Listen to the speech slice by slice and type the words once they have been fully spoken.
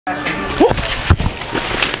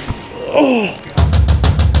Oh.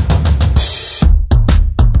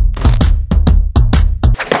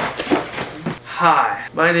 Hi,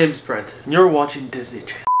 my name's Brent, and you're watching Disney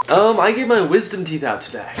Channel. I get my wisdom teeth out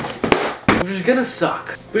today, which is gonna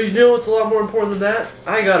suck. But you know what's a lot more important than that?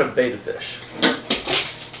 I got a betta fish.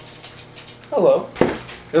 Hello.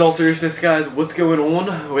 In all seriousness, guys, what's going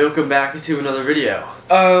on? Welcome back to another video.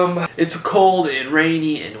 It's cold and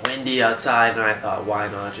rainy and windy outside, and I thought, why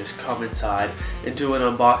not just come inside and do an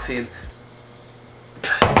unboxing?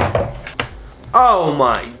 Oh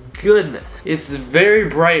my goodness. It's very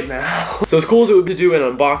bright now. So it's cool to do an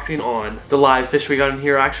unboxing on the live fish we got in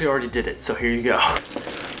here. I actually already did it, so here you go.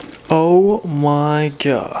 Oh my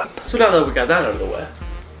god. So now that we got that out of the way,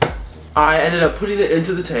 I ended up putting it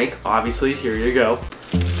into the tank. Obviously, here you go.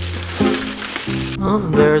 Oh,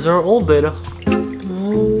 there's our old betta.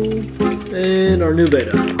 And our new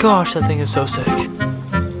betta. Gosh, that thing is so sick.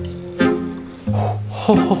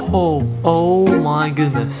 Oh my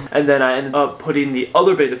goodness. And then I ended up putting the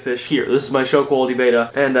other betta fish here. This is my show quality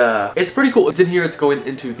betta, and it's pretty cool. It's in here. It's going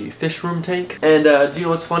into the fish room tank. And do you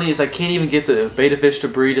know what's funny is I can't even get the betta fish to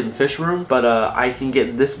breed in the fish room, but I can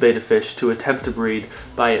get this betta fish to attempt to breed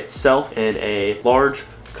by itself in a large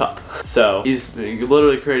cup. So he's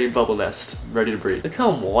literally creating bubble nest ready to breed. Look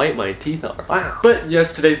how white my teeth are. Wow. But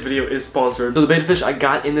yes, today's video is sponsored. So the betta fish I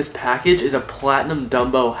got in this package is a platinum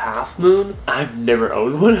Dumbo half moon. I've never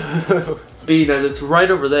owned one of those. Being that it's right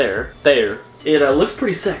over there. It looks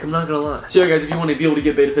pretty sick, I'm not gonna lie. So yeah guys, if you want to be able to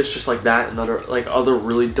get betta fish just like that and other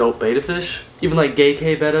really dope betta fish, even like gay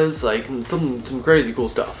K bettas, like some crazy cool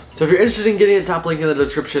stuff. So if you're interested in getting it, top link in the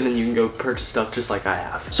description and you can go purchase stuff just like I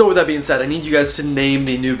have. So with that being said, I need you guys to name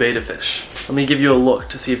the new betta fish. Let me give you a look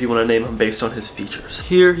to see if you want to name him based on his features.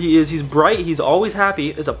 Here he is, he's bright, he's always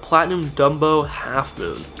happy. It's a platinum Dumbo half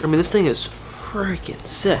moon. I mean, this thing is freaking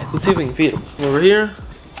sick. Let's see if we can feed him. Over here,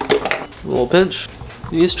 a little pinch.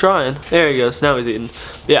 He's trying. There he goes. Now he's eating.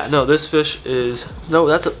 Yeah, no, this fish is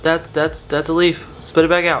that's a leaf. Spit it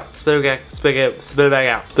back out. Spit it back out. Spit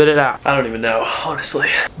it out. I don't even know, honestly.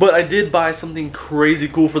 But I did buy something crazy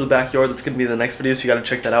cool for the backyard that's gonna be in the next video, so you gotta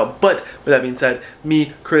check that out. But with that being said,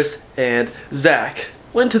 me, Chris, and Zach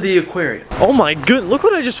went to the aquarium. Oh my goodness, look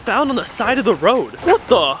what I just found on the side of the road. What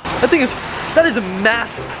the? That is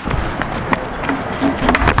massive.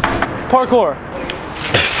 Parkour.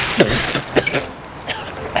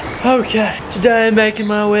 Okay, today I'm making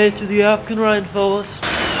my way to the African rainforest.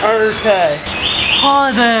 Okay.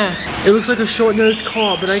 Hi there. It looks like a short-nosed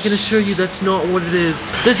carp, but I can assure you that's not what it is.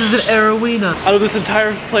 This is an arowana. Out of this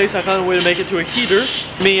entire place, I found a way to make it to a heater.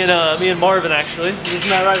 Me and Marvin, actually. Isn't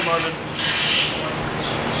that right, Marvin?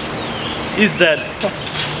 He's dead.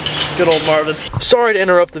 Good old Marvin. Sorry to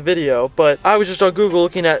interrupt the video, but I was just on Google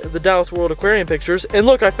looking at the Dallas World Aquarium pictures, and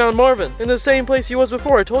look, I found Marvin in the same place he was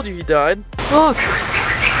before. I told you he died. Look.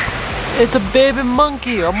 It's a baby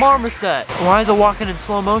monkey, a marmoset. Why is it walking in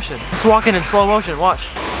slow motion? It's walking in slow motion, watch.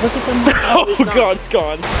 Look at them. Oh god, it's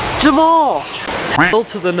gone. Jamal! Bill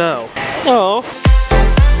to the no. Oh.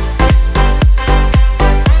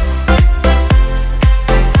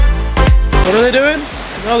 What are they doing?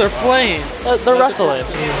 No, they're playing. They're wrestling.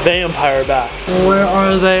 Vampire bats. Where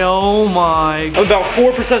are they? Oh my. I'm about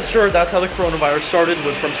 4% sure that's how the coronavirus started,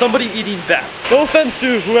 was from somebody eating bats. No offense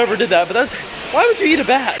to whoever did that, but that's... Why would you eat a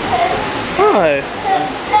bat? Hi.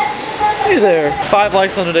 Hey there. 5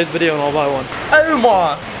 likes on today's video and I'll buy one.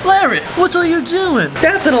 Omar, Larry, what are you doing?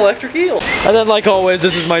 That's an electric eel. And then like always,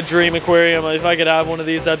 this is my dream aquarium. If I could have one of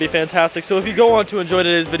these, that'd be fantastic. So if you go on to enjoy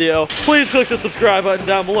today's video, please click the subscribe button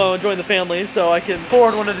down below and join the family so I can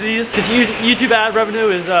afford one of these. Because YouTube ad revenue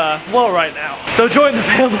is low right now. So join the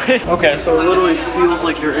family. Okay, so it literally feels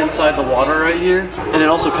like you're inside the water right here. And it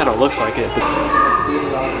also kind of looks like it.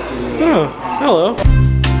 Oh, hello.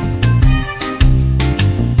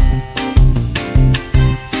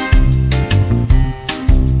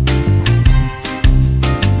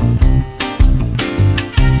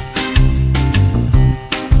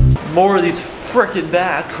 More of these frickin'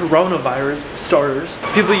 bats, coronavirus starters.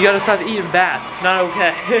 People, you gotta stop eating bats. It's not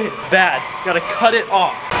okay. Bad. You gotta cut it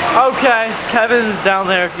off. Okay, Kevin's down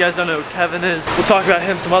there. If you guys don't know who Kevin is, we'll talk about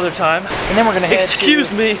him some other time. And then we're gonna head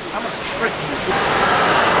Excuse me. I'm gonna trick you.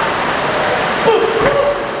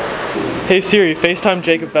 Hey Siri, FaceTime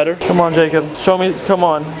Jacob Vetter. Come on, Jacob. Show me, come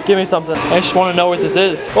on. Give me something. I just want to know what this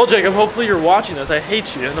is. Well, Jacob, hopefully you're watching this. I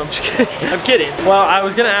hate you. No, I'm just kidding. I'm kidding. Well, I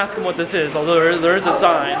was going to ask him what this is, although there is a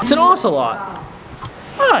sign. It's an ocelot.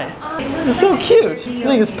 Hi. You're so cute. I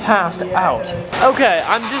think it's passed out. Okay,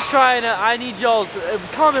 I'm just trying to, I need y'all's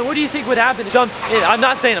comment. What do you think would happen if you jumped in? I'm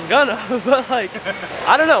not saying I'm gonna, but like,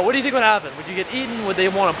 I don't know. What do you think would happen? Would you get eaten? Would they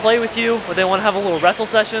want to play with you? Would they want to have a little wrestle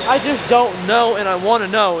session? I just don't know, and I want to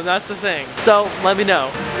know, and that's the thing. So let me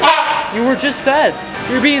know. You were just fed.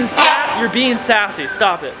 You're being sassy.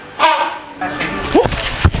 Stop it.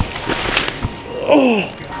 Oh,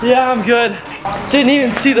 yeah, I'm good. Didn't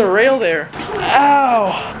even see the rail there.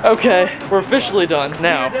 Ow. Okay, we're officially done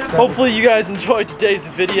now. Hopefully you guys enjoyed today's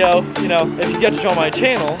video. You know, if you get to join my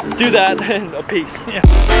channel, do that, and peace.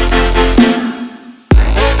 Yeah.